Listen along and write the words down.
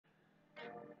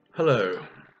Hello.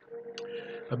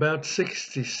 About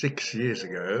 66 years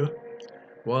ago,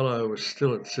 while I was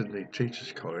still at Sydney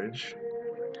Teachers College,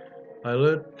 I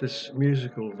learnt this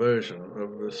musical version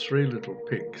of the Three Little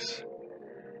Pigs.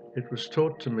 It was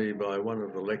taught to me by one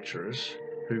of the lecturers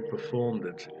who performed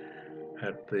it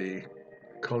at the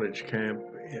college camp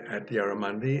at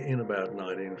Yarramundi in about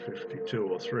 1952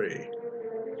 or 3.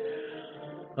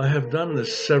 I have done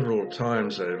this several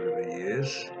times over the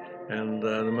years, and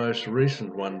the most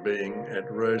recent one being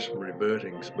at Rosemary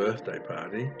Bering's birthday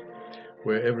party,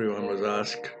 where everyone was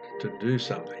asked to do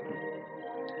something,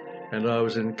 and I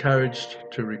was encouraged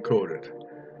to record it.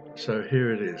 So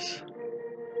here it is.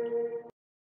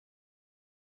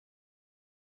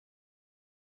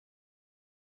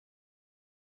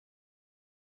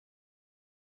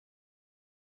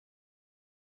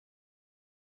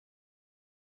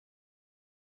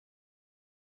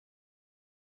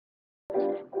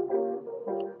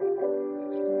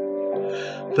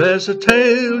 There's a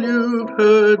tale you've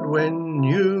heard when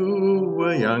you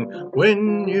were young,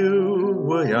 when you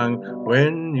were young,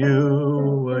 when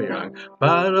you were young,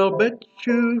 but I'll bet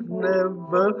you've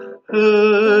never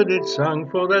heard it sung,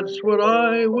 for that's what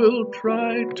I will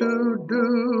try to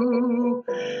do.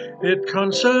 It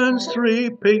concerns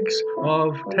three pigs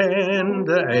of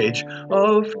tender age,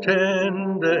 of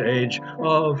tender age,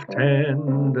 of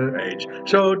tender age.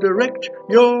 So direct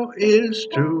your ears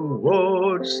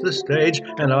towards the stage,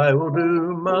 and I will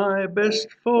do my best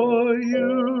for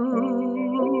you.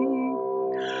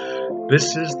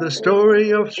 This is the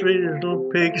story of three little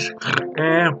pigs.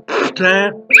 I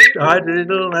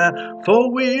diddle, for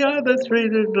we are the three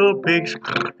little pigs.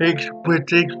 Pigs with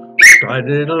pigs. I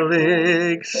diddle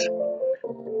legs.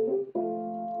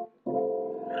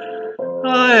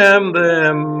 I am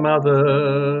their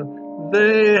mother,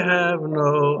 they have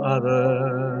no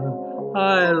other.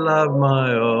 I love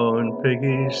my own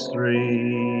piggies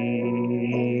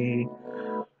three.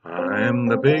 I am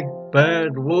the big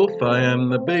bad wolf, I am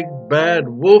the big bad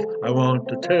wolf. I want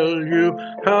to tell you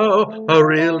how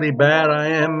really bad I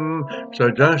am. So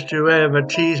don't you ever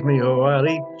tease me or I'll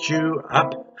eat you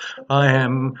up. I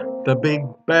am the big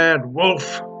bad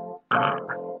wolf.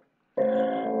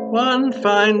 One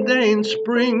fine day in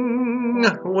spring,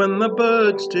 when the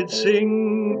birds did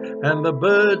sing, and the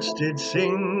birds did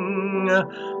sing,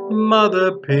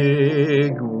 Mother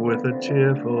Pig with a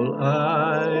tearful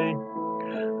eye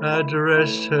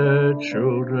addressed her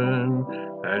children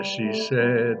as she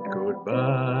said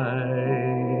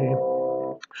goodbye.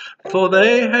 For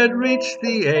they had reached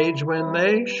the age when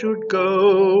they should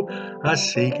go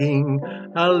a-seeking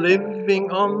a living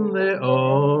on their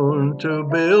own, to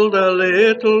build a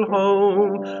little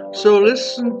home. So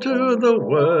listen to the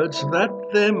words that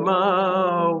their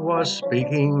ma was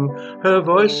speaking, her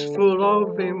voice full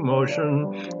of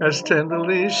emotion, as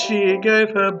tenderly she gave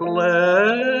her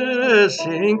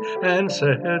blessing and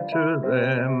said to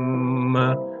them,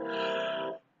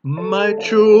 my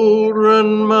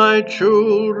children, my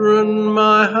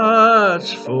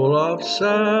heart's full of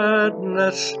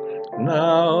sadness,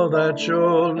 now that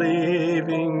you're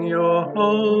leaving your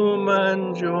home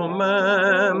and your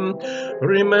man.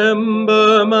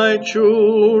 Remember, my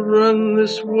children,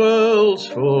 this world's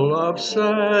full of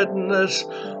sadness.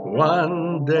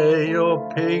 One day you're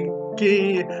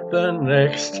piggy, the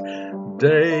next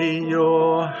day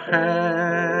you're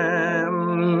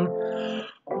ham.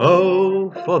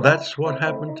 Oh, for that's what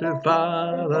happened to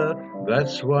Father,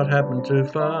 that's what happened to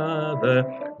Father,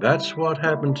 that's what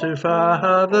happened to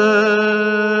Father.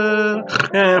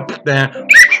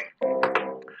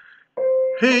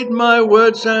 Heed my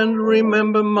words and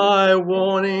remember my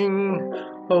warning,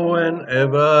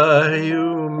 whenever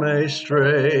you may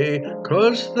stray,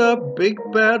 'cause the big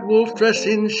bad wolf dressed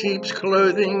in sheep's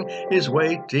clothing is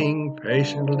waiting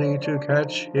patiently to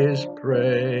catch his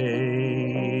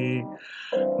prey.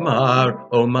 Ma,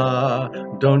 oh ma,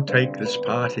 don't take this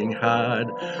parting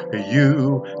hard.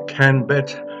 You can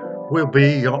bet we'll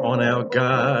be on our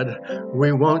guard.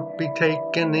 We won't be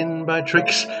taken in by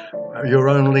tricks. You're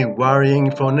only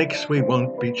worrying for nicks. We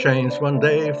won't be changed one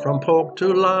day from pork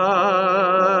to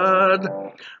lard.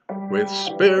 With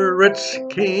spirits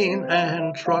keen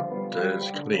and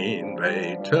trotters clean,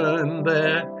 they turn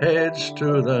their heads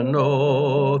to the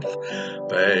north.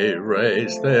 They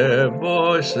raise their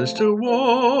voices to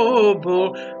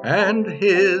warble, and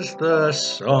here's the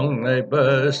song they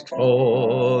burst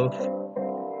forth.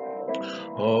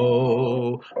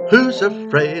 Oh, who's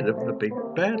afraid of the big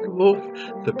bad wolf,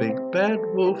 the big bad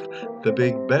wolf, the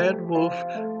big bad wolf?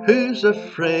 Who's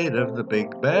afraid of the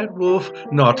big bad wolf?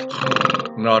 Not,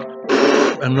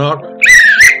 and not.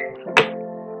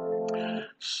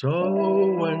 So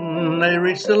when they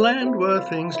reached the land where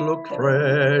things looked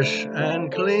fresh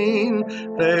and clean,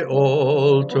 they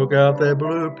all took out their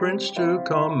blueprints to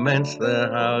commence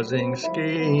their housing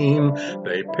scheme.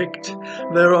 They picked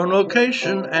their own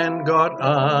location and got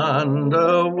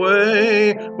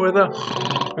underway with a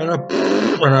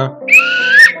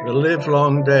the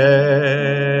livelong day.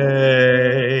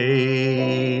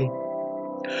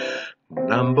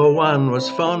 Number one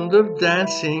was fond of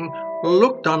dancing,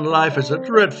 looked on life as a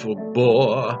dreadful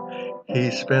bore. He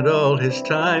spent all his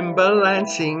time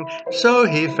balancing, so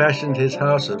he fashioned his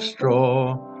house of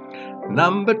straw.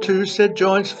 Number two said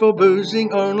joints for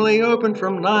boozing only open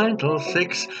from 9 till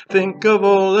 6. Think of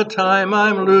all the time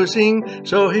I'm losing,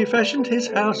 so he fashioned his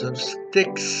house of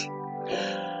sticks.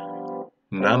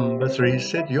 Number three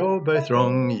said you're both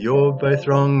wrong, you're both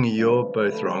wrong, you're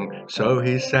both wrong. So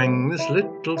he sang this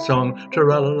little song,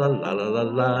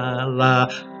 tra-la-la-la-la-la-la.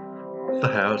 The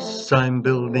house I'm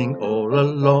building all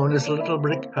alone is a little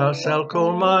brick house I'll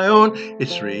call my own.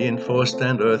 It's reinforced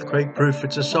and earthquake-proof,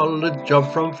 it's a solid job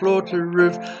from floor to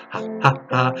roof. Ha ha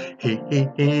ha, hee hee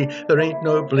hee, there ain't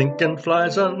no blinking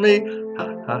flies on me.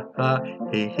 Ha ha ha,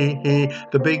 hee hee hee,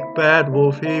 the big bad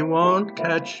wolf, he won't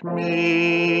catch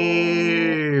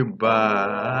me.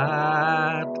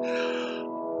 But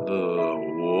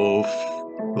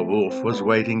the wolf was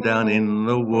waiting down in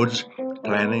the woods,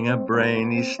 planning a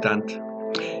brainy stunt.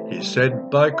 He said,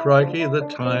 by crikey, the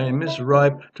time is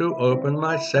ripe to open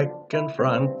my second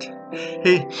front.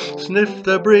 He sniffed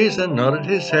the breeze and nodded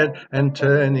his head, and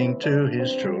turning to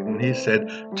his children he said,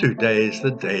 today's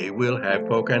the day we'll have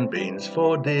pork and beans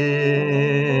for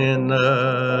dinner.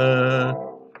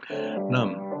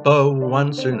 Number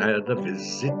one soon had a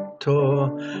visitor.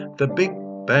 The big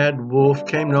bad wolf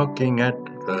came knocking at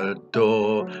the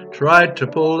door, tried to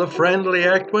pull a friendly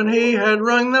act when he had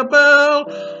rung the bell.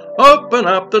 Open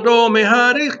up the door, me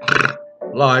hearty,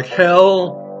 like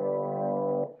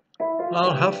hell.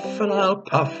 I'll huff and I'll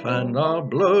puff and I'll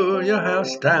blow your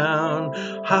house down.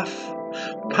 Huff,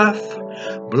 puff,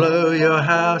 blow your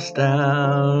house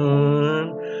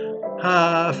down.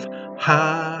 Huff,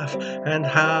 huff, and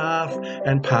huff,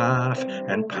 and puff,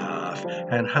 and puff,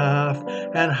 and huff,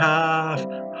 and huff,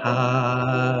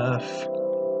 huff.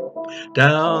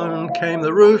 Down came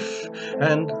the roof,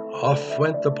 and off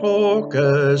went the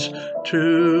porkers,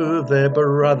 to their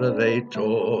brother they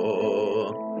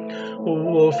tore.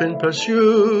 Wolf in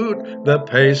pursuit, the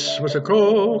pace was a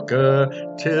corker,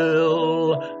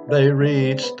 till they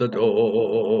reached the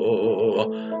door.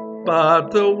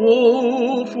 But the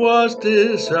wolf was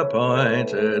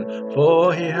disappointed,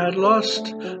 for he had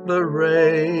lost the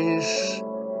race.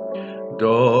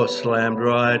 Door slammed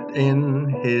right in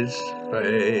his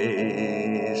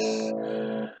face.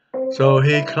 So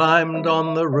he climbed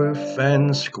on the roof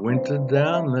and squinted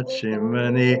down the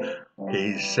chimney.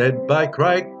 He said, by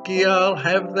crikey, I'll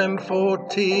have them for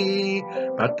tea.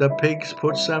 But the pigs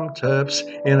put some turps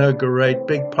in a great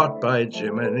big pot by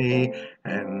Jiminy,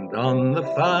 and on the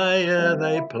fire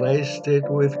they placed it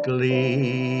with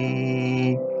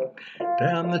glee.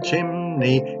 Down the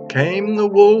chimney came the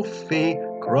wolfie,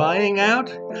 crying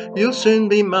out, you'll soon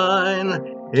be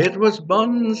mine. It was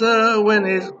Bonza when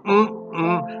his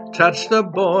touched the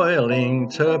boiling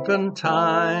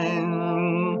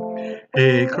turpentine.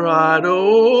 He cried, oh,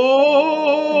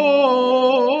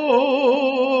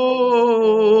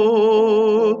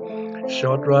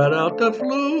 shot right out the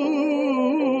flue.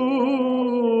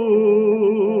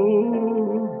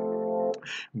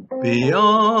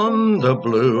 Beyond the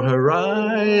blue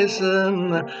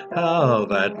horizon, how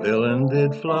that villain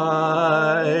did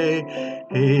fly.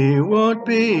 He won't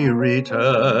be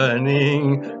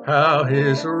returning, how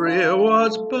his rear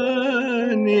was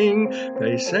burning.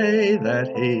 They say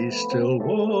that he's still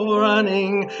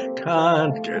running,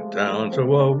 can't get down to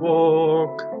a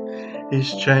walk.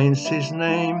 He's changed his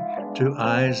name to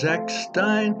Isaac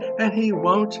Stein, and he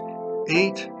won't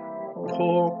eat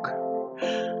pork.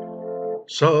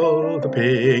 So the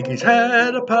piggies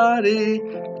had a party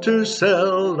to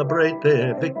celebrate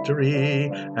their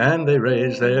victory, and they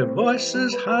raised their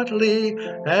voices heartily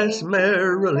as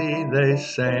merrily they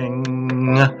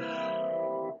sang.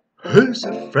 Who's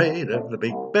afraid of the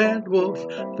big bad wolf,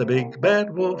 the big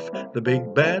bad wolf, the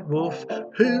big bad wolf?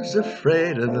 Who's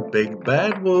afraid of the big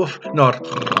bad wolf? Not.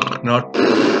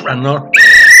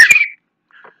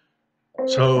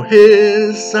 So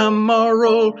here's some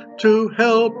moral to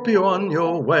help you on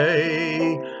your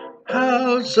way.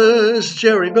 Houses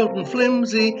Jerry built and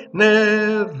flimsy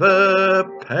never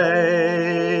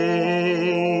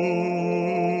pay.